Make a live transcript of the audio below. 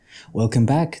Welcome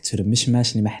back to the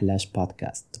Mishmash Mahalash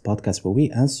podcast, the podcast where we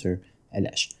answer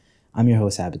Alash. I'm your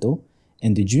host Abdul,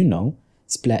 and did you know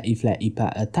Spla'i fla'i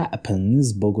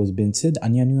ta'apans bogos binted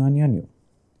anyanyu anyanyu?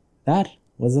 That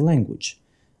was a language.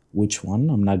 Which one?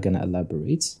 I'm not gonna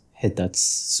elaborate. Hit that's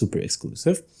super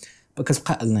exclusive. Because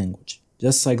بقى a language.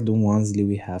 Just like the ones that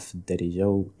we have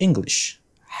درجة English.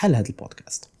 حل هذا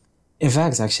podcast. In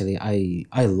fact, actually,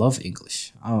 I love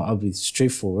English. I'll be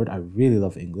straightforward. I really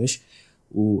love English.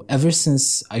 Ever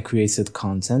since I created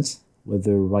content,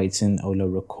 whether writing or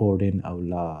recording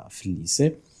or في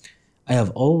الليسي, I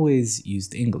have always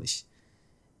used English.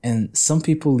 And some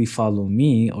people who follow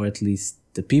me, or at least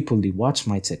the people who watch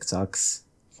my TikToks,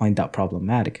 find that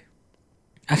problematic.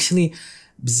 Actually,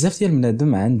 بزاف ديال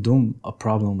البنادم عندهم a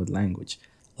problem with language.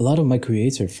 A lot of my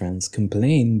creator friends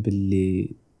complain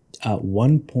باللي at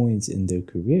one point in their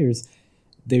careers,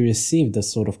 they received a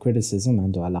sort of criticism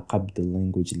عنده علاقة the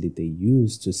language that they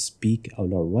use to speak or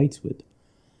write with.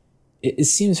 It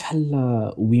seems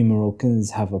حلا we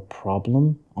Moroccans have a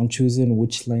problem on choosing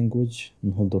which language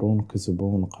نهضرو نكتبو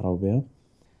ونقراو بها.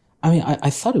 I mean, I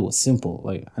thought it was simple.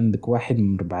 Like, عندك واحد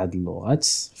من 4 اللغات: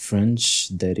 French,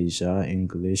 Darija,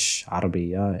 English,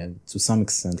 Arabiya, and to some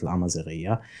extent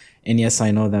الأمازيغية. And yes,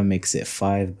 I know that makes it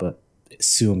 5, but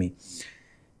sue me.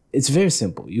 It's very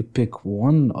simple. You pick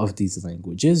one of these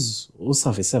languages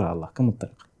وصافي سير على الله كم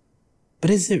الطريق. But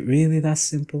is it really that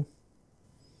simple?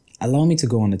 Allow me to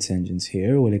go on a tangent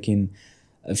here. ولكن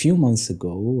a few months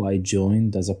ago, I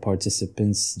joined as a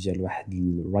participant ديال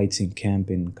واحد writing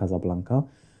camp in Casablanca,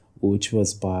 which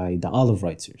was by the Olive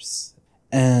Writers.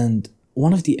 And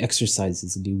one of the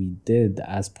exercises that we did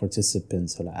as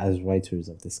participants or as writers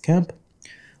of this camp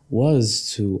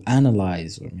was to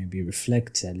analyze or maybe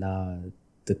reflect on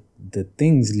the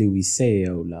things that we say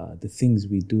or the things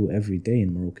we do every day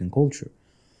in Moroccan culture.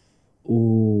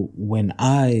 When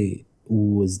I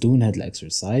was doing that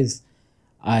exercise,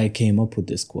 I came up with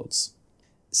these quotes.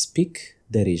 Speak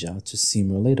Darija to seem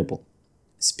relatable.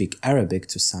 Speak Arabic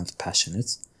to sound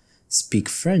passionate. Speak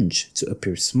French to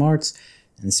appear smart.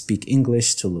 And speak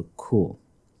English to look cool.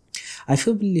 I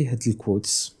feel really that the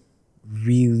quotes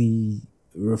really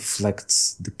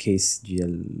reflects the case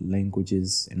of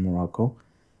languages in Morocco.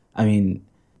 I mean,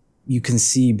 you can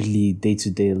see really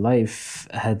day-to-day life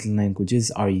how languages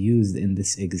are used in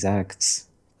this exact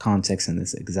context and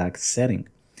this exact setting.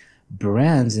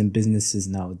 Brands and businesses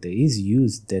nowadays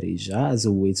use Darija as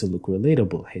a way to look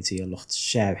relatable. حيث هي لغة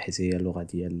الشعب، حيث هي لغة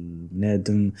ديال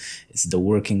البنادم, it's the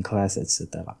working class,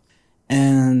 etc.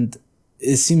 And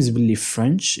it seems really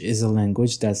French is a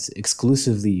language that's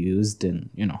exclusively used in,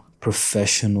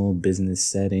 professional business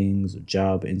settings, or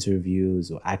job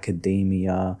interviews, or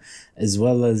academia, as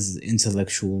well as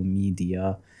intellectual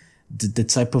media. The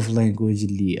type of language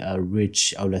that a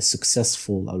rich or a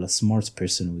successful or a smart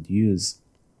person would use.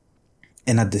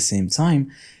 And at the same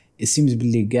time, it seems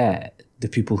really the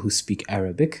people who speak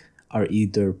Arabic are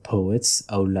either poets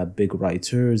or big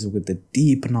writers with a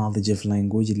deep knowledge of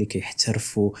language اللي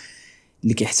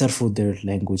كيحترفوا their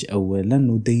language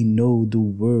أولاً و they know the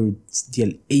words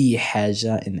ديال أي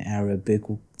حاجة in Arabic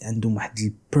وعندهم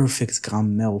واحد perfect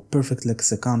grammar و perfect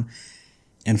lexicon.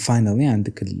 And finally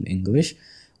عندك English,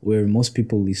 where most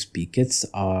people who speak it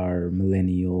are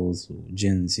millennials or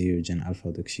Gen Z or Gen Alpha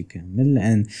وداكشي كامل,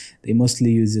 and they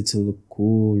mostly use it to look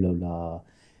cool or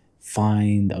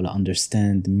find or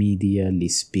understand media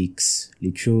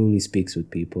اللي truly speaks with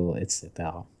people,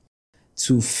 etc.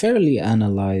 To fairly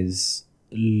analyze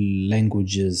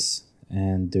languages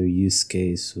and their use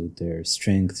case or their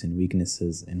strengths and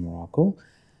weaknesses in Morocco,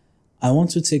 I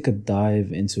want to take a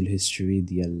dive into the history of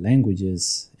the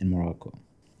languages in Morocco.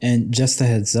 And just a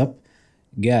heads up,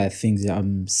 things that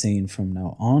I'm saying from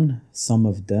now on, some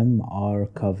of them are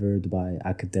covered by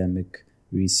academic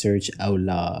research or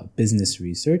business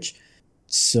research.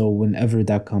 So whenever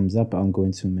that comes up, I'm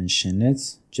going to mention it,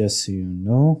 just so you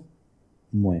know.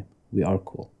 We are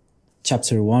cool.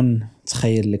 Chapter 1,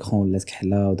 تخيل الإكران ولا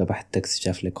تكحلا ودابا حتى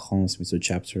اكتشاف الإكران سميتو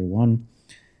Chapter 1,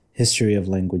 History of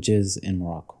Languages in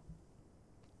Morocco.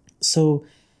 So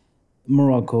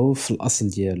Morocco في الأصل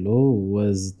ديالو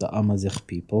was the Amazigh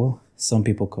people. Some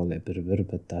people call it Berber,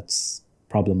 but that's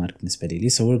problematic بالنسبة لي.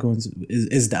 So we're going to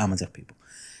is the Amazigh people.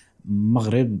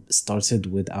 Maghreb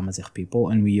started with Amazigh people,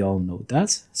 and we all know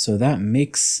that. So that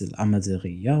makes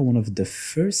Amazighiya one of the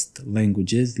first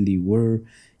languages that were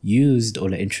used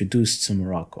or introduced to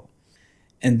Morocco.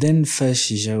 And then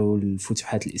فاش جاو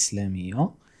الفتوحات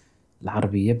الإسلامية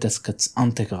العربية بدأت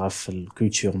كتانتغرا في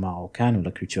الكولتور ماروكان ولا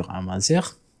كولتور أمازيغ,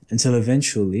 until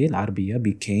eventually العربية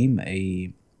became a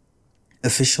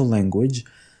official language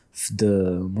في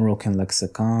the Moroccan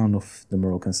lexicon of the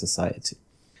Moroccan society.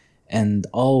 And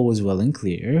all was well and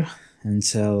clear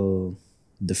until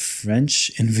the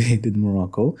French invaded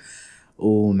Morocco.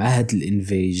 ومع هاد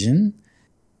الانفيجن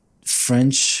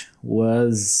French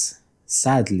was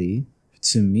sadly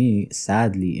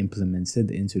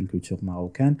implemented into the culture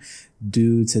Moroccan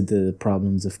due to the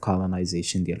problems of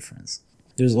colonization ديال France.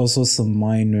 There's also some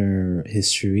minor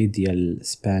history ديال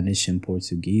Spanish and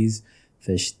Portuguese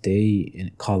فاش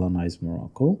they colonized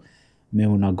Morocco.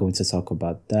 We're not going to talk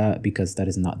about that because that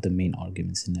is not the main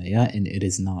argument هنايا and it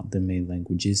is not the main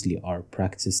languages that are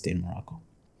practiced in Morocco.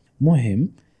 مهم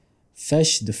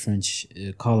فاش the French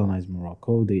colonized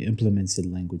Morocco they implemented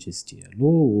languages ديالو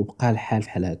وبقى الحال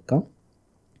بحال هكا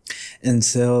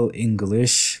until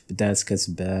English بدات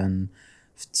كتبان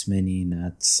في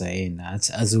الثمانينات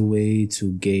التسعينات as a way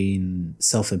to gain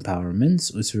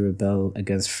self-empowerment or to rebel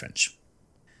against French.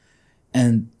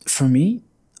 And for me,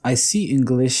 I see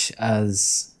English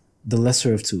as the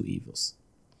lesser of two evils.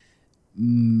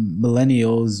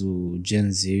 Millennials or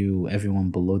Gen Z or everyone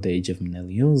below the age of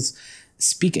millennials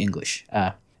speak English.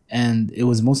 And it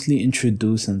was mostly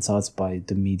introduced and taught by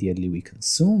the media that we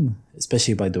consume,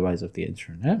 especially by the rise of the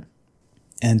internet.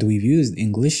 And we've used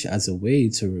English as a way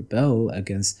to rebel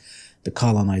against the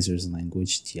colonizers'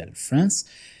 language, ديال France,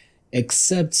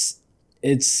 except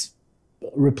it's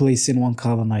replacing one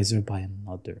colonizer by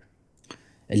another.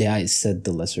 I said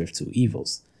the lesser of two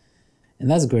evils. And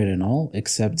that's great and all,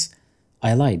 except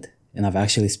I lied. And I've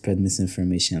actually spread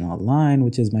misinformation online,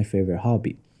 which is my favorite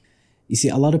hobby. You see,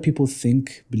 a lot of people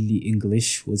think Billy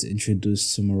English was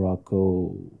introduced to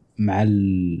Morocco مع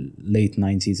late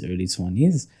 90s, early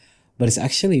 20s, but it's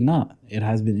actually not. It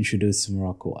has been introduced to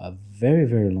Morocco a very,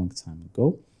 very long time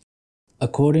ago.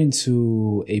 According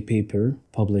to a paper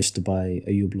published by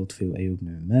Ayoub Lotfi and Ayoub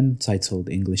Nouman titled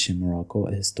English in Morocco,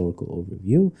 a Historical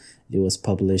Overview, it was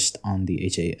published on the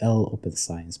HAL Open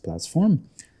Science platform.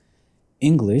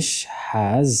 English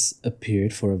has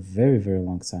appeared for a very, very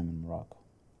long time in Morocco.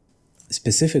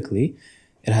 Specifically,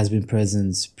 it has been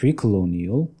present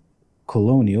pre-colonial,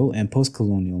 colonial, and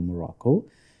post-colonial Morocco,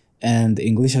 and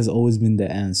English has always been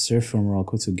the answer for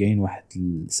Morocco to gain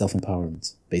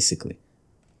self-empowerment, basically.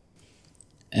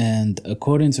 And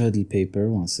according to the paper,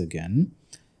 once again,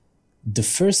 the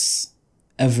first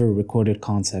ever recorded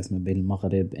contact between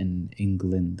المغرب and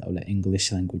England, or the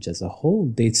English language as a whole,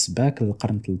 dates back to the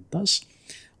القرن 13,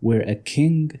 where a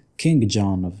King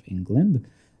John of England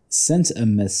sent a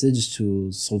message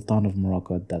to Sultan of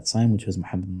Morocco at that time, which was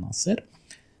Mohammed Nasser,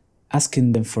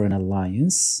 asking them for an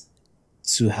alliance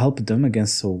to help them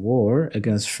against a war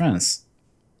against France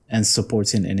and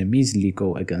supporting enemies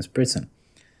legal against Britain.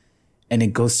 And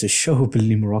it goes to show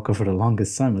that Morocco for the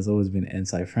longest time has always been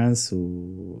anti-France,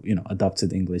 who,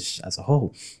 adopted English as a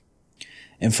whole.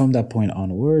 And from that point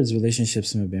onwards,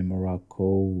 relationships between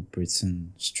Morocco and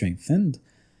Britain strengthened.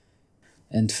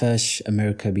 And fash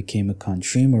America became a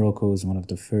country, Morocco was one of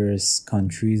the first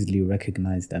countries that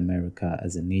recognized America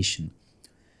as a nation.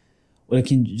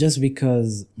 Just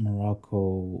because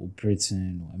Morocco,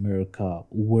 Britain, America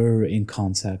were in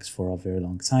contact for a very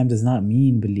long time does not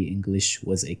mean that English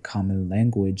was a common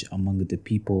language among the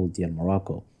people of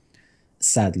Morocco.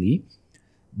 Sadly,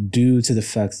 due to the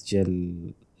fact that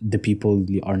the people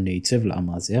are native,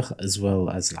 Amazigh, as well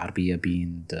as Arabiya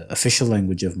being the official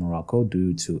language of Morocco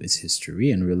due to its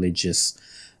history and religious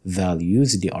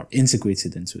values, they are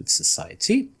integrated into its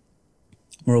society.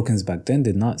 Moroccans back then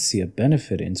did not see a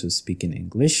benefit into speaking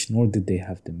English, nor did they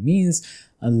have the means,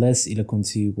 unless إلا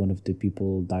كنتي one of the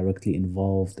people directly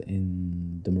involved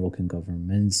in the Moroccan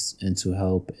government and to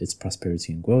help its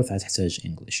prosperity and growth هتحتاج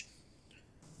English.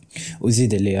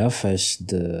 وزيد عليها فاش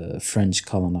the French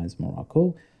colonized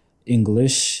Morocco,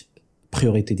 English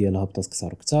priority ديالها بدات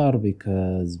كتر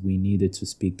because we needed to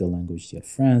speak the language ديال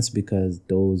France because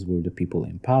those were the people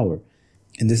in power.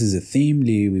 And this is a theme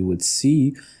we would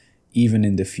see even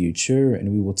in the future,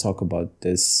 and we will talk about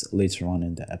this later on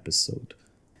in the episode.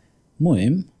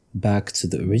 Muhim, back to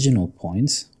the original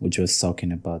point, which was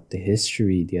talking about the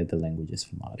history of the languages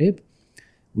from Maghreb.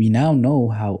 We now know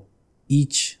how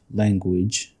each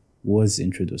language was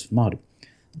introduced from Maghreb.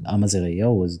 Amazigh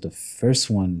was the first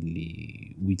one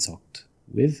we talked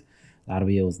with.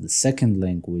 Arabiya was the second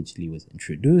language that was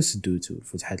introduced due to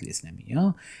Futhat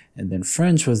al-Islamiyya, and then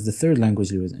French was the third language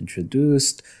that was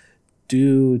introduced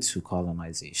due to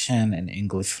colonization, and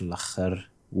English في الآخر,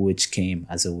 which came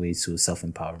as a way to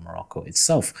self-empower Morocco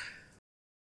itself.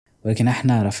 ولكن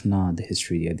احنا عرفنا the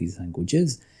history of these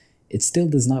languages, it still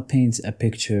does not paint a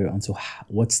picture onto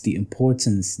what's the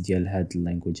importance ديال هاد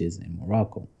languages in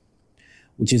Morocco.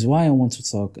 which is why I want to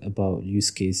talk about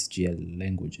use case ديال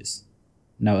languages.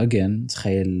 Now again,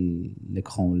 تخيل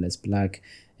l'écran ولا black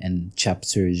and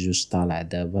chapter جوج طالع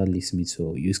دابا اللي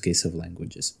سميتو use case of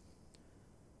languages.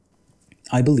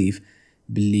 I believe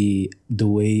the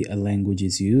way a language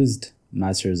is used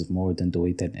matters more than the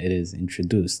way that it is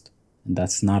introduced. And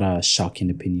that's not a shocking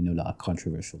opinion or a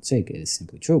controversial take. It is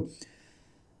simply true.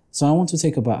 So I want to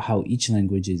talk about how each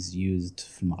language is used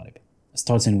في المغرب.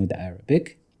 Starting with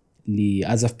Arabic,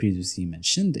 as I've previously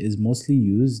mentioned, is mostly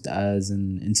used as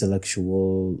an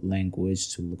intellectual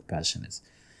language to look passionate.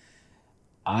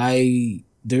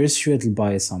 There is little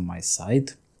bias on my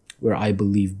side, where I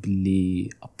believe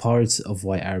a part of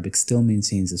why Arabic still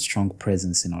maintains a strong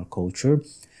presence in our culture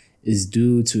is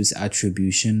due to its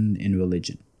attribution in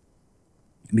religion.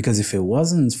 Because if it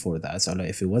wasn't for that, or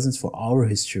if it wasn't for our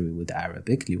history with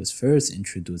Arabic, it was first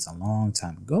introduced a long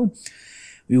time ago,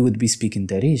 we would be speaking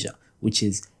Darija, which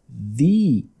is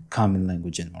the common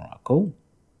language in Morocco.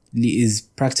 It is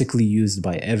practically used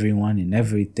by everyone in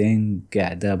everything.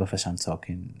 I'm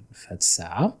talking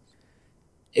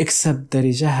except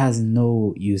Darija has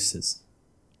no uses.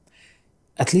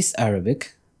 At least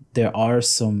Arabic, there are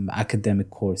some academic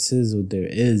courses, or there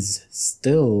is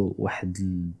still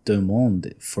واحد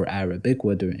demand for Arabic,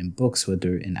 whether in books,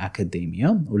 whether in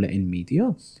academia, or in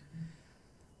media.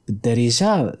 But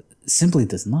Darija simply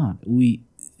does not.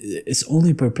 Its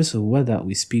only purpose is whether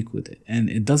we speak with it. And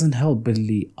it doesn't help but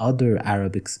the other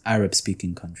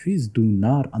Arab-speaking countries do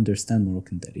not understand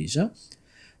Moroccan Darija.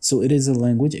 So it is a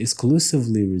language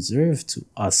exclusively reserved to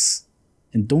us.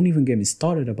 And don't even get me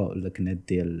started about لكنات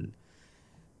ديال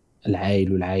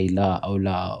العائل والعائلة أو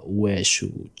لا واش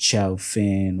وتشاو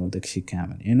فين وداكشي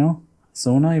كامل, you know?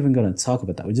 So we're not even going to talk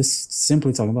about that. We're just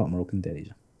simply talking about Moroccan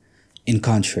Darija. In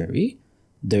contrary,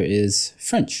 there is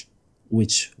French,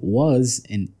 which was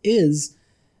and is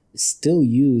still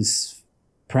used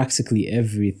practically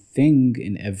everything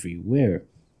and everywhere.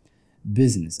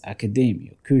 Business,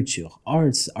 academia, culture,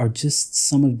 arts are just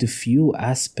some of the few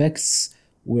aspects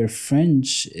where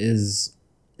French is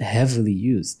heavily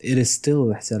used. It is still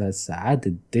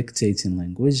the dictating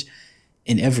language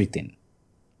in everything.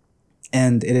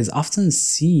 And it is often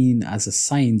seen as a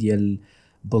sign of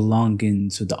belonging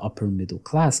to the upper middle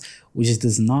class, which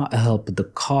does not help the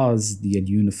cause the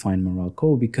unifying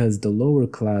Morocco, because the lower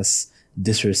class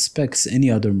disrespects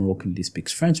any other Moroccan who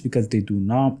speaks French because they do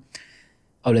not,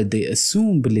 or they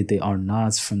assume that they are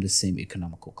not from the same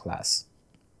economical class.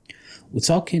 We're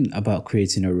talking about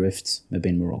creating a rift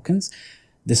between Moroccans.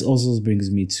 This also brings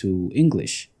me to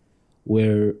English,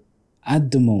 where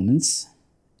at the moment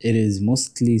it is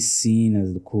mostly seen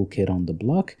as the cool kid on the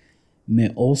block,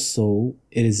 but also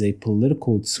it is a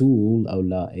political tool, or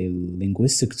a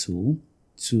linguistic tool,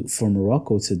 for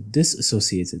Morocco to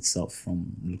disassociate itself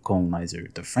from the colonizer,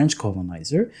 the French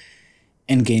colonizer,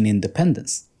 and gain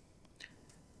independence.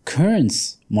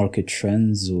 Current market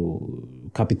trends, or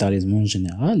capitalism in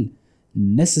general,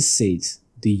 necessitate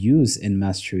the use and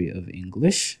mastery of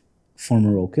English for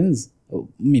Moroccans. I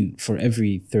mean, for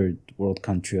every third world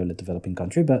country or a developing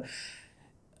country, but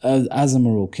as a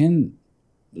Moroccan,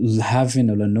 having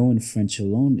or knowing French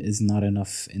alone is not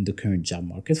enough in the current job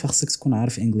market. فخصك تكون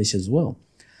عارف English as well.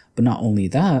 But not only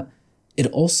that, it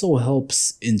also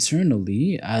helps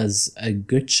internally, as a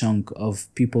good chunk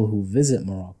of people who visit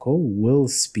Morocco will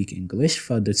speak English.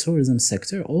 For the tourism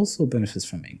sector also benefits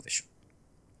from English.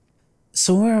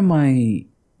 So where am I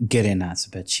getting at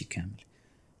about Kamel?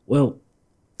 Well,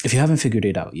 if you haven't figured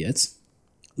it out yet,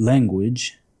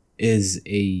 language is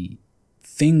a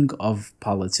thing of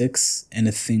politics and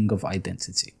a thing of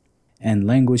identity. And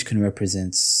language can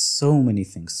represent so many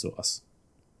things to us.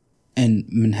 And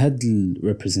من هاد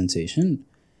representation,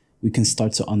 we can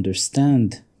start to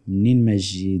understand منين ما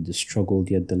جي the struggle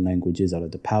of the languages, or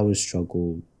the power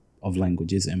struggle of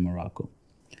languages in Morocco.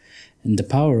 And the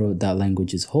power that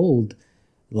languages hold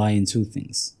lie in two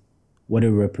things: what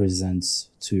it represents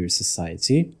to your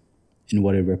society and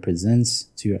what it represents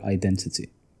to your identity.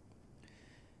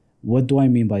 What do I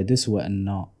mean by this? What and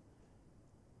not?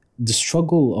 The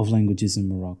struggle of languages in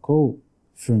Morocco,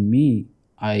 for me,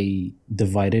 I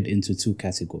divide it into two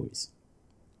categories: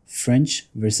 French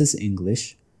versus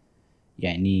English.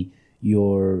 يعني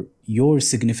your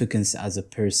significance as a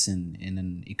person in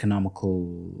an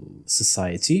economical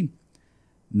society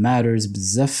matters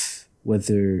بزاف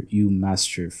whether you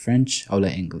master French or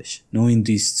English. Knowing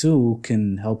these two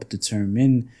can help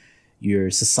determine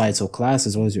your societal class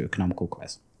as well as your economical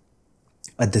class.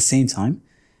 At the same time,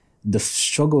 the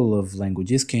struggle of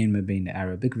languages came between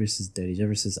Arabic versus Darija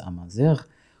versus Amazigh,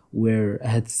 where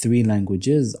had three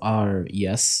languages are,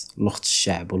 yes, لغة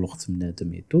الشعب ولغة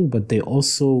بنادم but they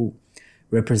also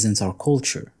represent our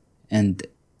culture. And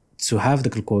to have the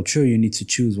culture, you need to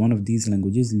choose one of these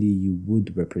languages that you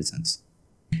would represent.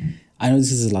 I know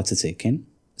this is a lot to take in,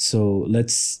 so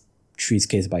let's treat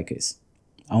case by case.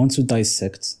 I want to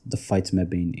dissect the fight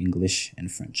between English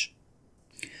and French.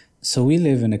 So we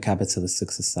live in a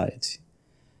capitalistic society,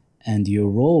 and your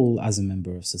role as a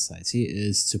member of society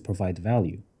is to provide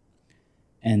value.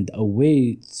 And a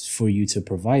way for you to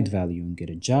provide value and get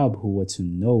a job who to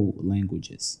know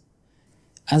languages.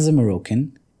 As a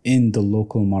Moroccan, in the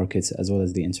local markets as well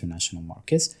as the international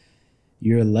markets,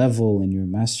 your level and your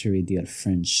mastery of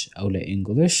French or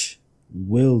English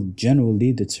will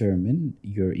generally determine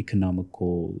your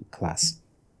economical class.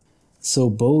 So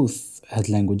both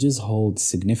languages hold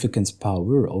significant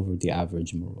power over the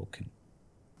average Moroccan.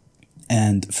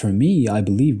 And for me, I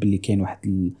believe بلي كاين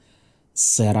واحد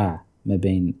الصراع ما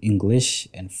بين English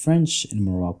and French in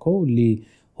Morocco اللي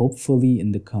hopefully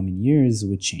in the coming years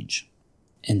would change.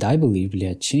 And I believe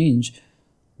that change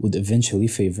would eventually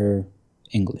favor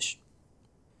English.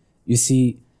 You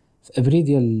see, في أبريل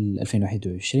ديال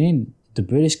 2021 the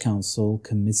British Council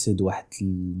committed واحد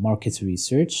market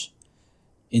research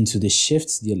into the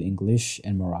shifts ديال English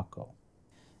in Morocco.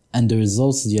 And the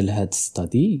results ديال هاد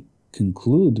study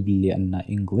conclude بلي أن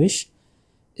English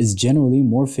is generally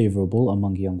more favorable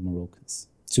among young Moroccans.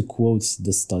 To quote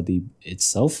the study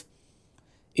itself,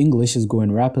 English is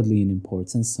growing rapidly in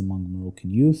importance among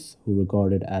Moroccan youth who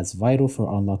regard it as vital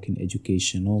for unlocking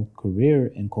educational,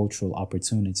 career, and cultural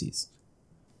opportunities.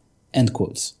 End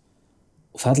quotes.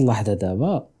 وفي هذه اللحظة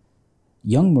دابا,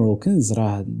 young Moroccans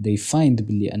they find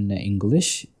بلي أن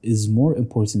English is more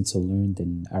important to learn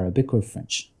than Arabic or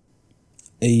French.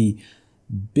 A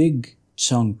big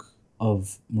chunk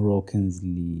of Moroccans,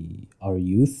 our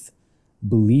youth,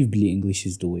 believe بلي English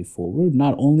is the way forward,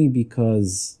 not only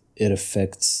because it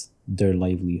affects their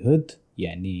livelihood,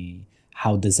 يعني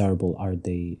how desirable are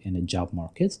they in a job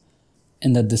market,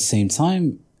 and at the same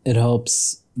time it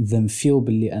helps them feel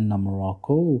بلي أن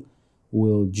Morocco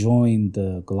will join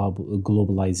the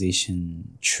globalization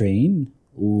train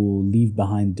or leave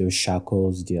behind their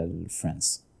shackles ديال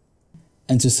France.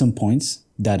 And to some points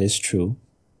that is true,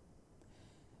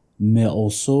 but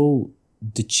also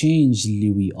the change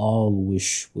اللي we all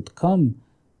wish would come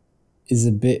is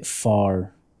a bit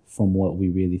far from what we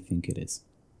really think it is.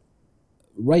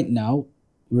 Right now,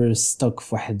 we're stuck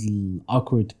for an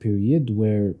awkward period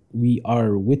where we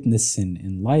are witnessing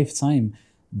in lifetime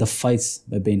the fights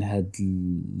between had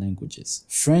languages.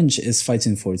 French is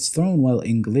fighting for its throne while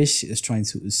English is trying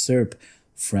to usurp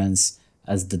France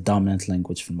as the dominant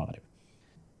language for Maghreb.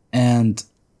 And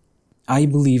I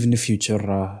believe in the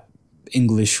future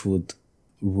English would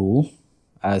rule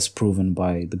as proven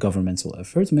by the governmental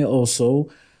efforts. May also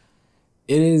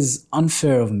it is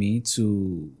unfair of me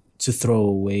to throw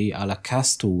away,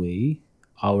 cast away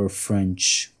our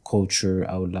French culture,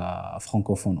 our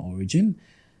francophone origin,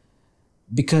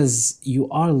 because you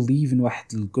are leaving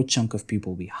a good chunk of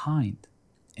people behind.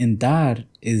 And that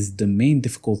is the main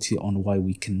difficulty on why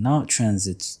we cannot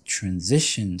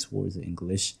transition towards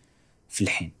English في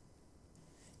الحين.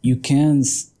 You can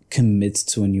commit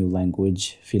to a new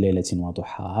language في ليلة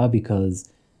وضحاها because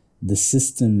the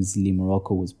systems اللي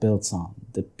Morocco was built on,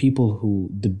 the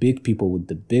big people with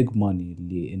the big money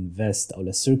اللي invest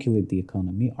or circulate the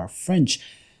economy are French.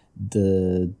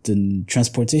 The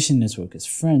transportation network is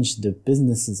French, the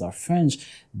businesses are French,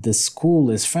 the school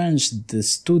is French, the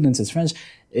students is French.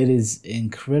 It is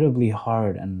incredibly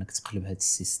hard انك تقلب هذا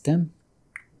السيستم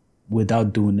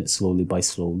without doing it slowly by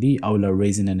slowly, or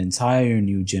raising an entire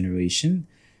new generation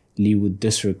اللي would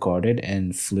disregard it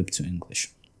and flip to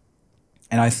English.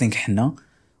 And I think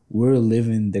we're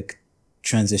living the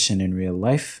transition in real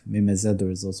life. Maybe the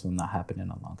results will not happen in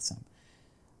a long time.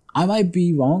 I might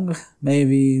be wrong.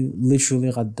 Maybe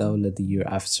literally غدا the year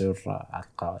after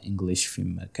English في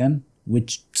مكان,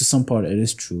 which to some part it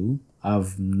is true.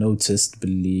 I've noticed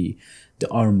بلي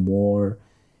there are more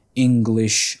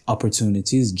English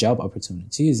opportunities, job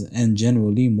opportunities, and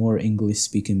generally more English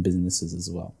speaking businesses as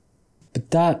well.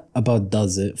 But that about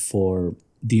does it for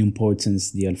the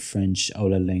importance ديال French أو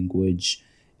language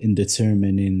in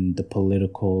determining the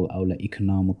political أو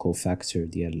economical factor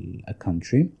ديال a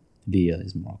country اللي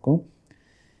is Morocco.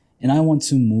 And I want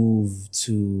to move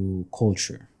to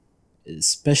culture,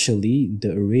 especially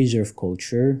the erasure of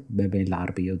culture ما بين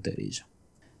العربية والدارجة.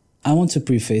 I want to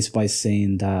preface by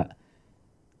saying that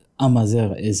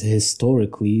Amazigh is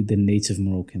historically the native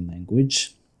Moroccan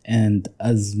language, and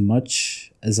as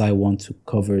much as I want to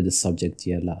cover the subject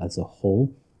as a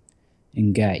whole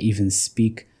and even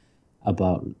speak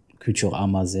about culture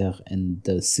Amazigh and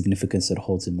the significance it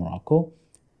holds in Morocco.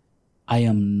 I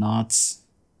am not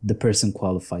the person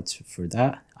qualified for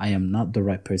that. I am not the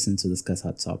right person to discuss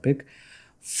that topic.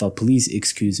 So please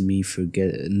excuse me for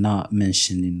not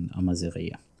mentioning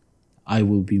Amazigh. I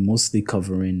will be mostly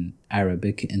covering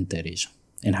Arabic and Darija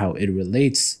and how it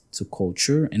relates to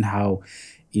culture and how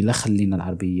إلا خلينا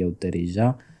العربية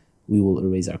والدارجة we will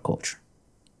erase our culture.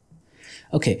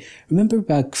 Okay, remember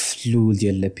back flu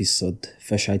ديال episode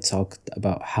فاش I talked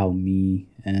about how me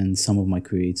and some of my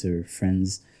creator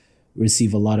friends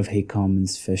receive a lot of hate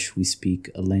comments فاش we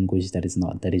speak a language that is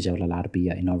not دارجة ولا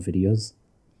العربية in our videos.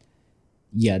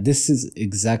 Yeah, this is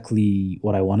exactly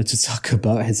what I wanted to talk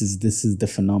about. This is the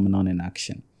phenomenon in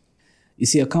action. You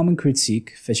see, a common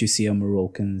critique فاش you see a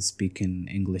Moroccan speaking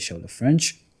English or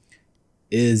French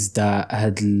is that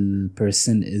هاد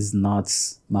person is not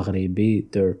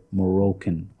مغربي, they're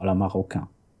Moroccan ولا Marocain.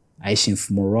 عايشين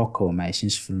في Morocco ما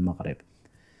عايشينش في المغرب.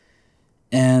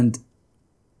 And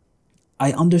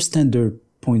I understand their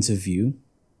points of view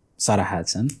صراحة.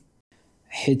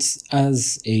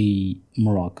 As a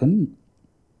Moroccan,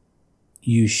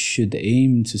 you should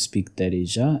aim to speak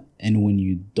Darija, and when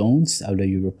you don't, or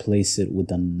you replace it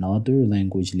with another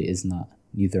language اللي is not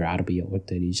neither عربية or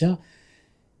Darija,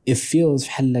 it feels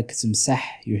بحال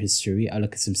كتمسح your history أو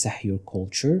كتمسح your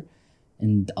culture.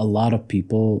 And a lot of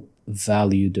people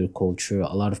value their culture,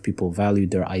 a lot of people value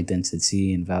their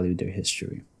identity and value their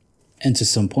history. And to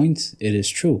some point, it is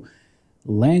true.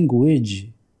 Language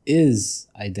is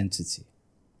identity.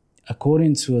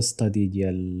 According to a study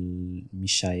ديال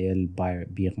Michael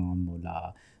Byram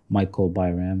or Michael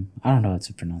Byram, I don't know how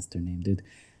to pronounce their name, dude.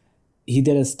 He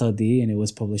did a study and it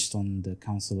was published on the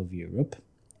Council of Europe,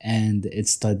 and it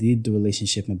studied the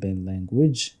relationship between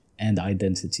language and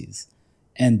identities.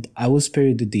 And I will spare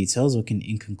you the details, but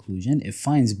in conclusion, it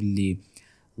finds that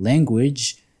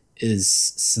language is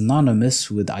synonymous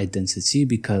with identity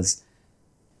because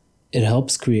it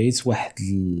helps create واحد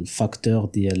الفاكتور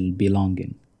ديال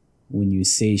belonging. When you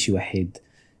say شي واحد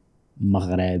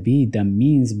مغربي, that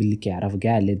means بلي كيعرف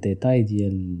كاع لي ديتاي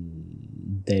ديال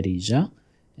الدارجة,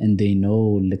 and they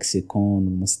know اللكسيكون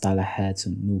والمصطلحات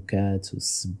والنكات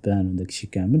والسبان وداكشي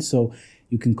كامل. So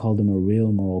you can call them a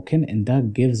real Moroccan, and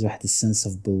that gives واحد a sense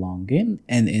of belonging,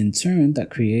 and in turn that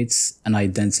creates an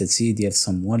identity ديال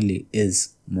someone اللي is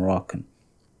Moroccan.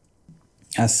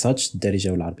 As such,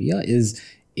 الدارجة والعربية is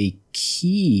a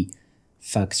key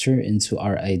factor into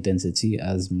our identity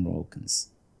as Moroccans.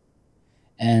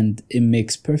 And it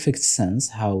makes perfect sense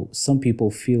how some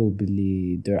people feel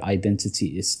their identity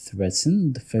is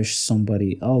threatened if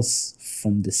somebody else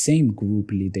from the same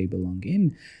group they belong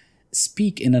in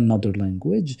speak in another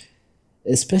language,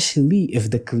 especially if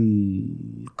the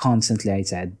content اللي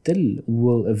هيتعدل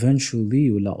will eventually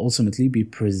or ultimately be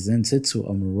presented to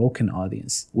a Moroccan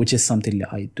audience, which is something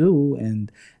that I do,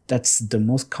 and that's the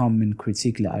most common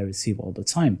critique that I receive all the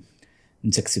time.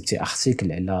 انت كتبتي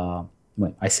article على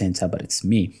I say انت but it's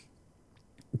me.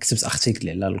 كتبت article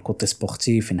على الكوتي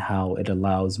سبورتيف and how it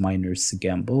allows minors to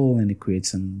gamble and it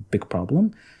creates a big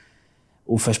problem.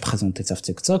 وفاش بريزونتيتها في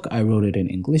تيك توك I wrote it in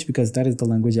English because that is the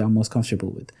language I'm most comfortable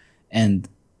with. And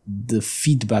the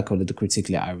feedback or the critique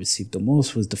that I received the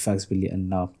most was the fact بلي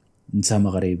أن انت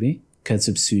مغربي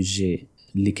كاتب سوجي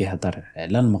اللي كيهضر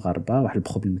على المغاربة واحد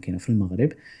البروبليم اللي كاينه في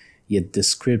المغرب, yet the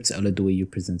script or the way you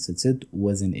presented it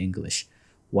was in English.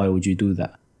 Why would you do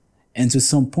that? And to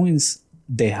some points,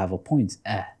 they have a point.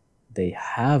 They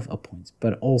have a point.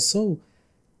 But also,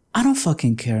 I don't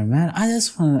fucking care, man.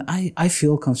 I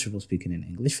feel comfortable speaking in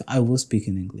English. I will speak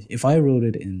in English. If I wrote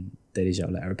it in Darija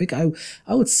or Arabic,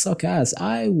 I would suck ass.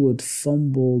 I would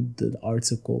fumble the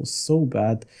article so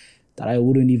bad that I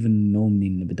wouldn't even know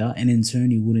منين نبدأ, and in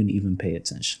turn, you wouldn't even pay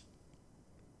attention.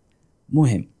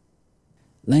 مهم.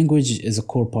 Language is a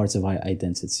core part of our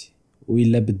identity.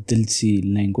 وإلا بدلتي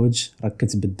language راك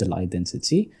كتبدل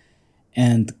identity,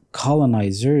 and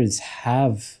colonizers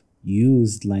have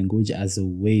used language as a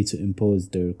way to impose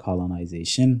their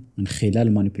colonization من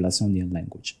خلال manipulation ديال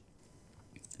language.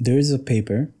 There is a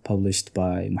paper published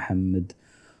by Mohammed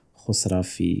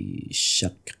Khosrafi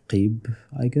Shaqib,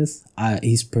 I guess.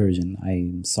 He's Persian.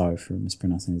 I'm sorry for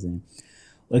mispronouncing his name.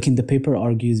 ولكن the paper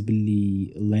argues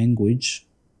بلي language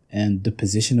and the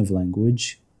position of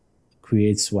language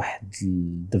creates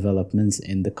واحد developments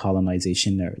in the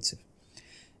colonization narrative.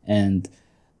 And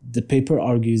the paper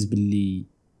argues بلي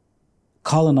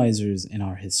colonizers in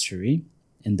our history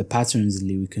and the patterns that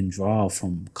we can draw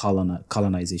from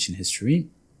colonization history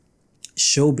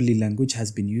show بلي language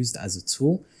has been used as a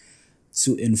tool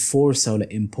to enforce or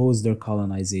impose their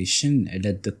colonization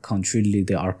at the country that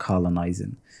they are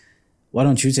colonizing. why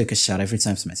don't you take a shot every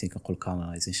time سمعتني كنقول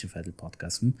colonization في هذا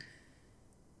البودكاست.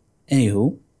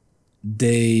 Anywho,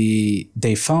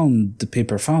 they found, the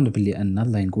paper found بلي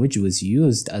أن language was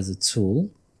used as a tool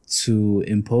to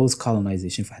impose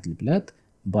colonization في واحد البلاد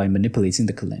by manipulating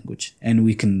the language. And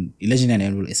we can, إلا جينا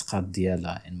نعملوا الإسقاط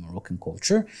ديالها in Moroccan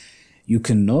culture, you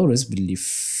can notice بلي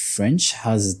French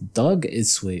has dug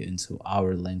its way into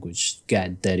our language كاع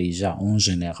الدارجة en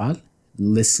général.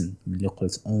 Listen, ملي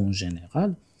قلت en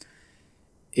général,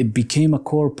 it became a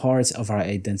core part of our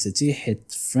identity.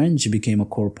 French became a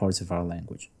core part of our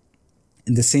language.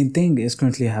 And the same thing is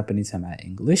currently happening to my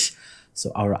English.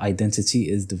 So our identity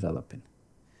is developing.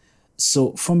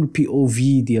 So from the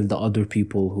POV ديال the other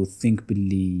people who think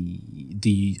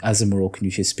بلي as a Moroccan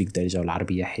you should speak الدارجة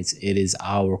والعربية حيت it is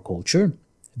our culture,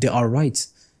 they are right.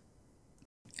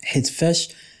 حيت فاش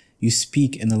you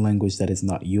speak in a language that is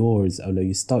not yours, or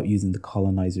you start using the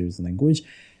colonizer's language,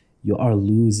 you are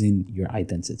losing your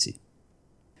identity.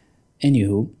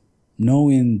 Anywho,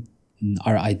 knowing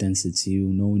our identity,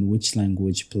 knowing which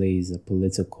language plays a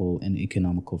political and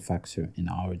economical factor in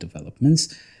our developments,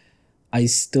 I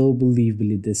still believe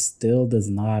this still does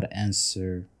not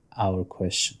answer our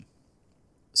question.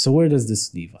 So where does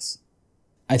this leave us?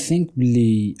 I think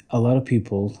a lot of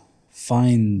people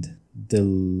find the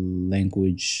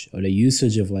language or the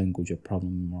usage of language a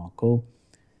problem in Morocco.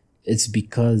 It's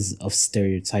because of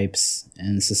stereotypes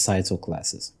and societal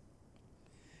classes.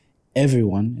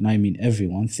 Everyone, and I mean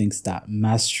everyone, thinks that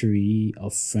mastery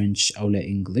of French or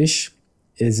English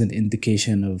is an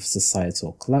indication of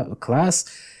societal class,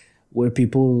 where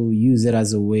people use it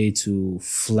as a way to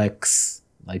flex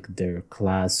like their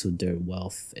class or their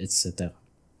wealth, etc.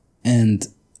 And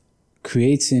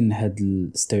creating had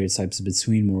stereotypes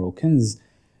between Moroccans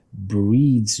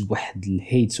breeds واحد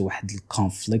الhate, واحد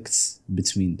conflicts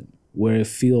between them, where it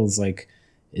feels like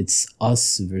it's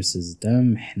us versus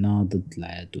them, حنا ضد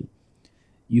العدو.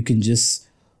 You can just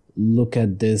look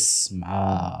at this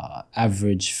مع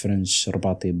average French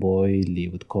رباطي boy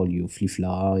اللي would call you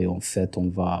flifla et en fait on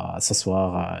va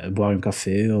s'asseoir boire un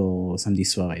café au samedi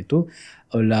soir et tout,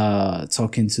 ou la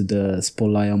talking to the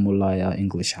spolaya molaya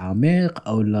English عامق,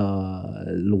 ou la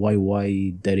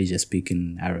الواي دارجة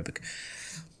speaking Arabic.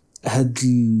 هاد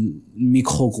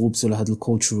الميكرو جروبس ولا هاد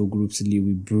الكولتشرال جروبس اللي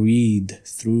we breed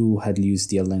through هاد الuse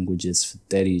ديال languages في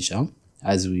الدارجة,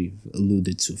 as we've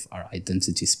alluded to في our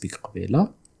identity speak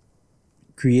قبيلة,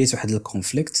 creates واحد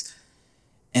conflict,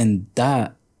 and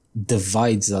that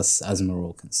divides us as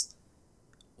Moroccans.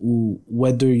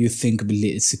 Whether you think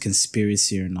بلي it's a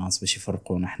conspiracy or not باش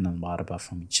يفرقونا احنا المغاربة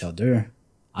from each other,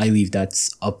 I leave that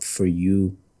up for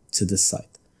you to decide.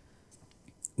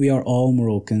 We are all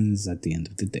Moroccans at the end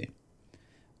of the day.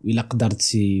 وإلا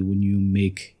قدرتي when you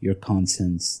make your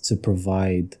content to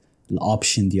provide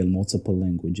option ديال multiple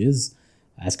languages,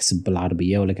 عايز تكتب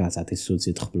بالعربية ولا كان تعطي الصوت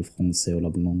يدخل بالفرنسي ولا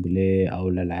بالانجلي أو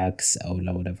العكس أو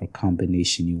whatever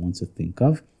combination you want to think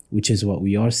of, which is what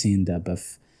we are seeing دابا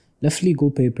في legal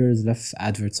papers,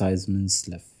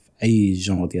 advertisements, أي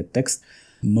genre ديال text.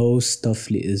 Most stuff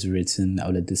اللي is written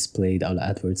أو displayed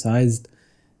أو advertised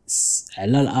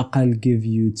على الأقل give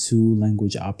you 2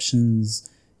 language options,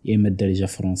 يا إما الدارجة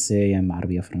فرنسي يا إما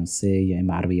عربية فرنسي يا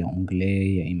إما عربية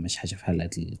أنجلي يا إما شي حاجة في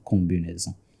هاد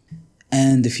الكومبينيزون.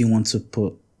 And if you want to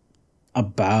put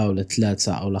 4 ولا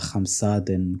 3 أو 5,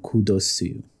 then kudos to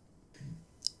you.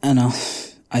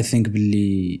 I think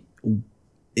بلي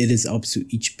it is up to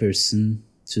each person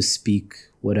to speak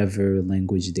whatever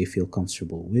language they feel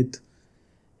comfortable with,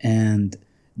 and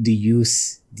the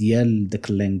use ديال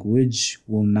داك language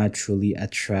will naturally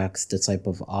attract the type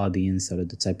of audience or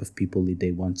the type of people that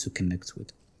they want to connect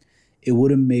with. It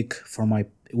wouldn't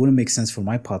make sense for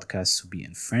my podcast to be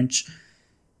in French,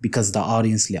 because the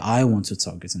audience that I want to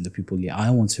target and the people that I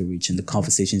want to reach and the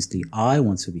conversations that I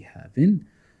want to be having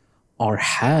are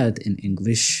had in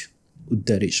English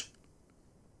والدارجة.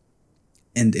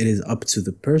 And it is up to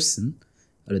the person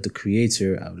or the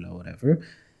creator or whatever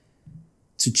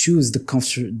to choose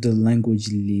the language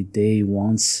they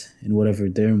want and whatever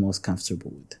they're most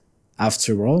comfortable with.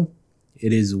 After all,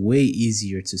 it is way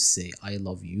easier to say I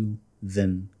love you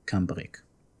than كنبغيك.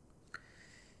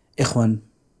 إخوان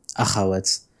أخوات,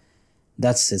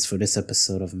 that's it for this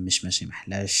episode of مش ماشي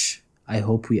محلاش. I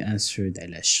hope we answered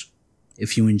علاش.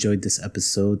 If you enjoyed this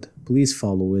episode, please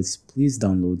follow it, please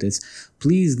download it,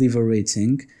 please leave a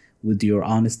rating with your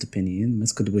honest opinion. ما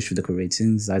تكتبوش في ذاك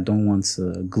ratings. I don't want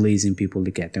glazing people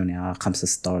اللي كيعطيوني 5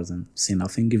 stars and say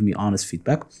nothing. Give me honest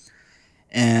feedback.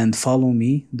 And follow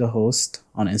me, the host,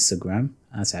 on Instagram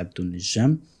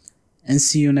 @abdulnajam. And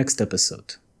see you next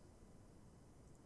episode.